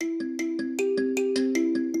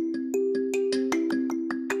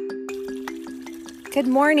Good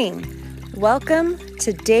morning. Welcome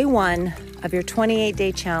to day one of your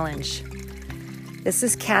 28-day challenge. This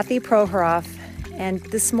is Kathy Prohoroff, and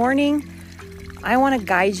this morning I want to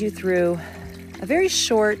guide you through a very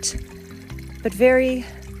short but very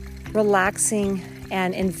relaxing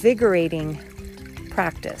and invigorating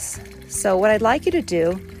practice. So what I'd like you to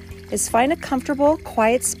do is find a comfortable,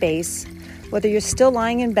 quiet space, whether you're still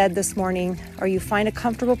lying in bed this morning or you find a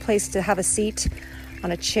comfortable place to have a seat on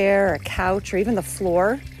a chair or a couch or even the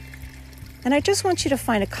floor. And I just want you to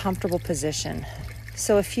find a comfortable position.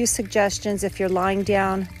 So a few suggestions: if you're lying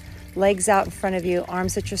down, legs out in front of you,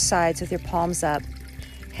 arms at your sides with your palms up,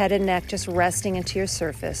 head and neck just resting into your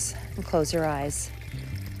surface, and close your eyes.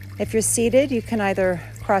 If you're seated, you can either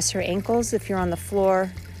cross your ankles if you're on the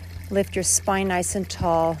floor, lift your spine nice and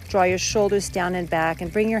tall, draw your shoulders down and back,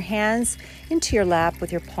 and bring your hands into your lap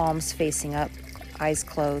with your palms facing up, eyes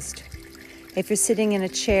closed. If you're sitting in a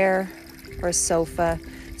chair or a sofa,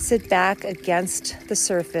 sit back against the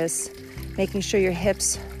surface, making sure your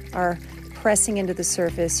hips are pressing into the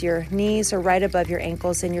surface, your knees are right above your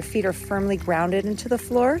ankles, and your feet are firmly grounded into the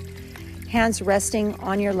floor, hands resting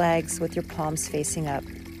on your legs with your palms facing up,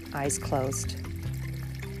 eyes closed.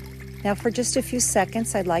 Now for just a few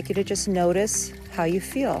seconds, I'd like you to just notice how you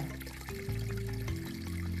feel.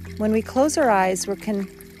 When we close our eyes, we can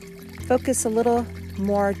focus a little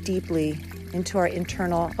more deeply into our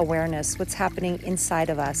internal awareness, what's happening inside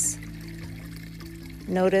of us.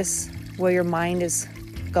 Notice where your mind is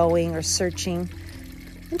going or searching,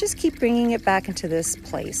 and just keep bringing it back into this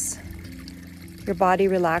place. Your body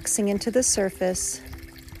relaxing into the surface,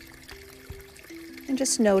 and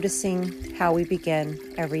just noticing how we begin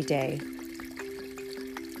every day.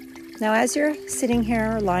 Now, as you're sitting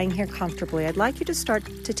here or lying here comfortably, I'd like you to start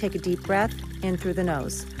to take a deep breath in through the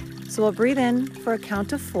nose. So we'll breathe in for a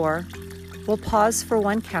count of 4. We'll pause for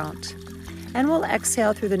 1 count, and we'll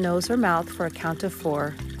exhale through the nose or mouth for a count of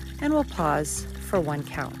 4, and we'll pause for 1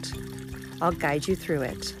 count. I'll guide you through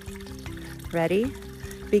it. Ready?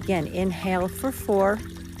 Begin. Inhale for 4,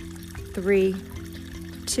 3,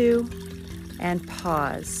 2, and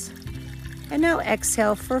pause. And now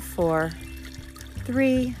exhale for 4,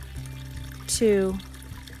 3, 2,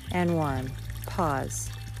 and 1. Pause.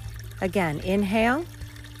 Again, inhale,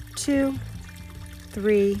 2,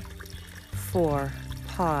 3, 4,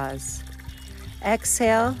 pause.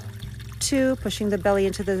 Exhale, 2, pushing the belly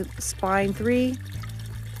into the spine, 3,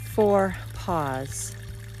 4, pause.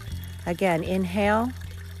 Again, inhale,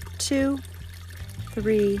 2,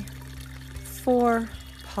 3, 4,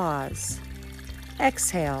 pause.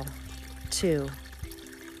 Exhale, 2,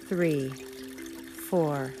 3,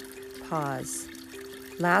 4, pause.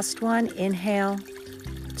 Last one, inhale,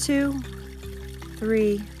 2,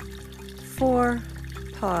 3, 4,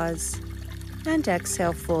 pause. And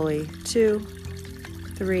exhale fully, 2,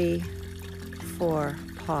 3, 4,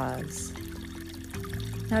 pause.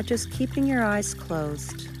 Now just keeping your eyes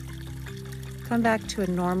closed, come back to a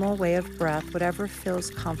normal way of breath, whatever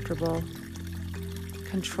feels comfortable,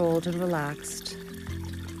 controlled and relaxed.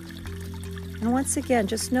 And once again,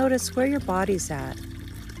 just notice where your body's at,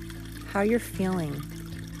 how you're feeling.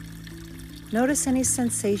 Notice any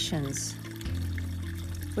sensations,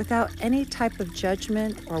 without any type of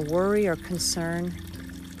judgment or worry or concern,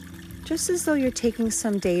 just as though you're taking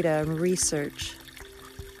some data and research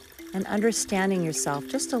and understanding yourself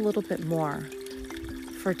just a little bit more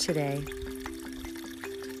for today.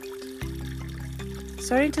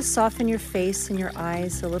 Starting to soften your face and your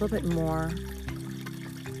eyes a little bit more.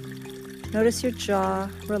 Notice your jaw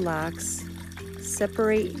relax.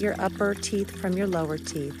 Separate your upper teeth from your lower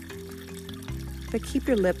teeth, but keep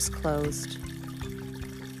your lips closed.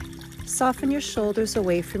 Soften your shoulders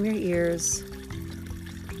away from your ears.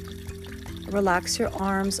 Relax your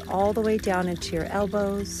arms all the way down into your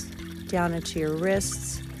elbows, down into your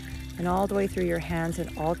wrists, and all the way through your hands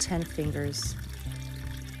and all 10 fingers.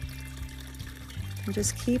 And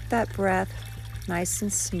just keep that breath nice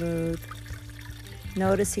and smooth,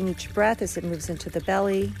 noticing each breath as it moves into the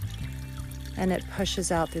belly and it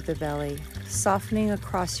pushes out through the belly, softening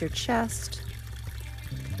across your chest,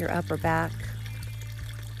 your upper back,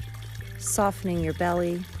 softening your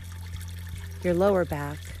belly, your lower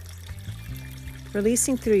back,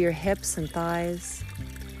 releasing through your hips and thighs.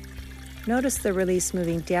 Notice the release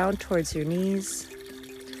moving down towards your knees,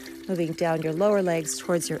 moving down your lower legs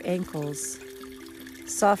towards your ankles,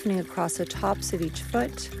 softening across the tops of each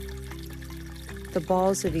foot, the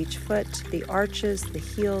balls of each foot, the arches, the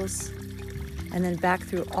heels, and then back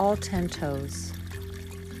through all 10 toes.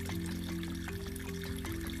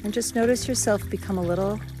 And just notice yourself become a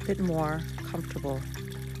little bit more comfortable.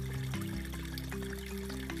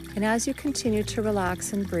 And as you continue to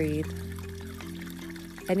relax and breathe,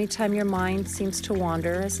 anytime your mind seems to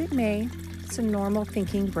wander, as it may, it's a normal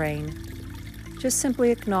thinking brain, just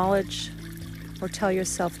simply acknowledge or tell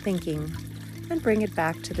yourself thinking and bring it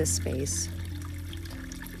back to this space.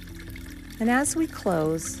 And as we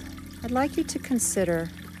close, I'd like you to consider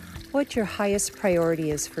what your highest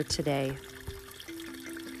priority is for today.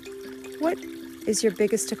 What is your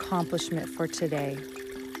biggest accomplishment for today?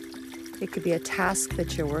 It could be a task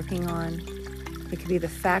that you're working on. It could be the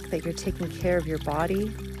fact that you're taking care of your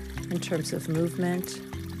body in terms of movement,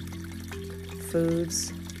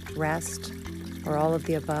 foods, rest, or all of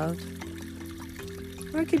the above.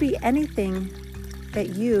 Or it could be anything that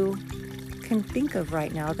you can think of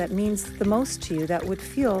right now that means the most to you, that would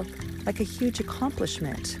feel like a huge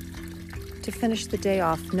accomplishment. To finish the day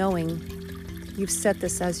off knowing you've set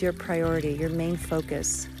this as your priority, your main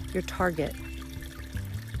focus, your target.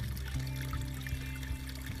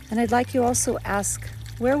 And I'd like you also ask,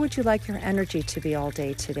 where would you like your energy to be all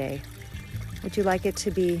day today? Would you like it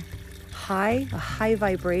to be high, a high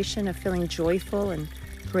vibration of feeling joyful and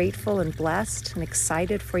grateful and blessed and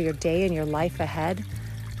excited for your day and your life ahead?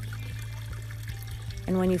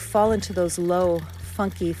 And when you fall into those low,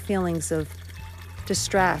 funky feelings of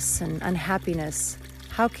distress and unhappiness,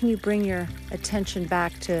 how can you bring your attention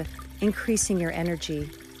back to increasing your energy?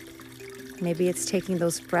 Maybe it's taking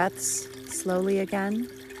those breaths slowly again.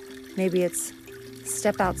 Maybe it's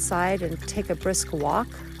step outside and take a brisk walk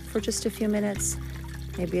for just a few minutes.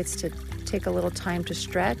 Maybe it's to take a little time to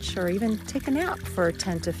stretch or even take a nap for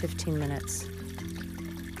 10 to 15 minutes.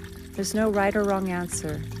 There's no right or wrong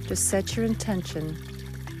answer. Just set your intention.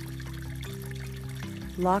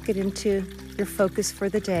 Lock it into your focus for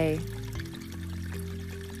the day.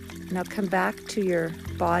 Now come back to your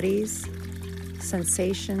body's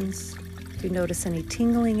sensations. Do you notice any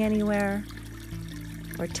tingling anywhere?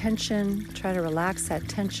 Or tension? Try to relax that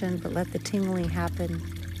tension, but let the tingling happen.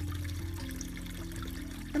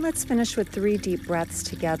 And let's finish with 3 deep breaths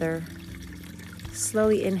together.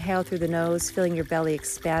 Slowly inhale through the nose, feeling your belly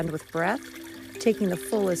expand with breath, taking the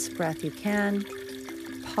fullest breath you can.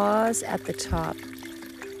 Pause at the top.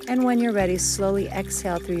 And when you're ready, slowly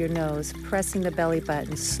exhale through your nose, pressing the belly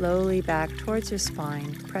button slowly back towards your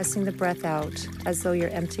spine, pressing the breath out as though you're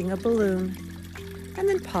emptying a balloon. And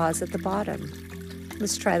then pause at the bottom.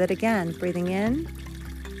 Let's try that again. Breathing in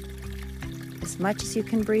as much as you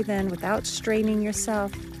can breathe in without straining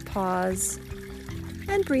yourself. Pause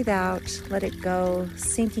and breathe out. Let it go,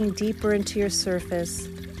 sinking deeper into your surface,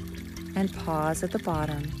 and pause at the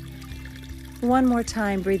bottom. One more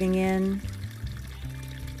time, breathing in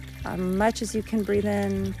as much as you can breathe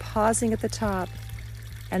in, pausing at the top,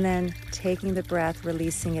 and then taking the breath,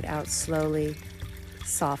 releasing it out slowly,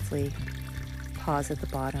 softly. Pause at the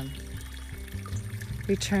bottom.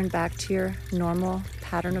 Return back to your normal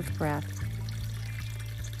pattern of breath.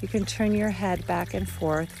 You can turn your head back and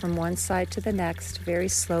forth from one side to the next very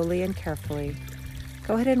slowly and carefully.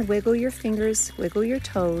 Go ahead and wiggle your fingers, wiggle your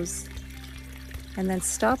toes, and then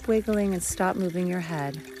stop wiggling and stop moving your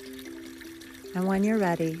head. And when you're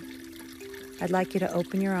ready, I'd like you to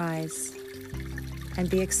open your eyes and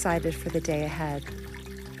be excited for the day ahead.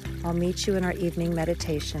 I'll meet you in our evening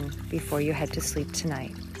meditation before you head to sleep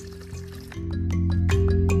tonight.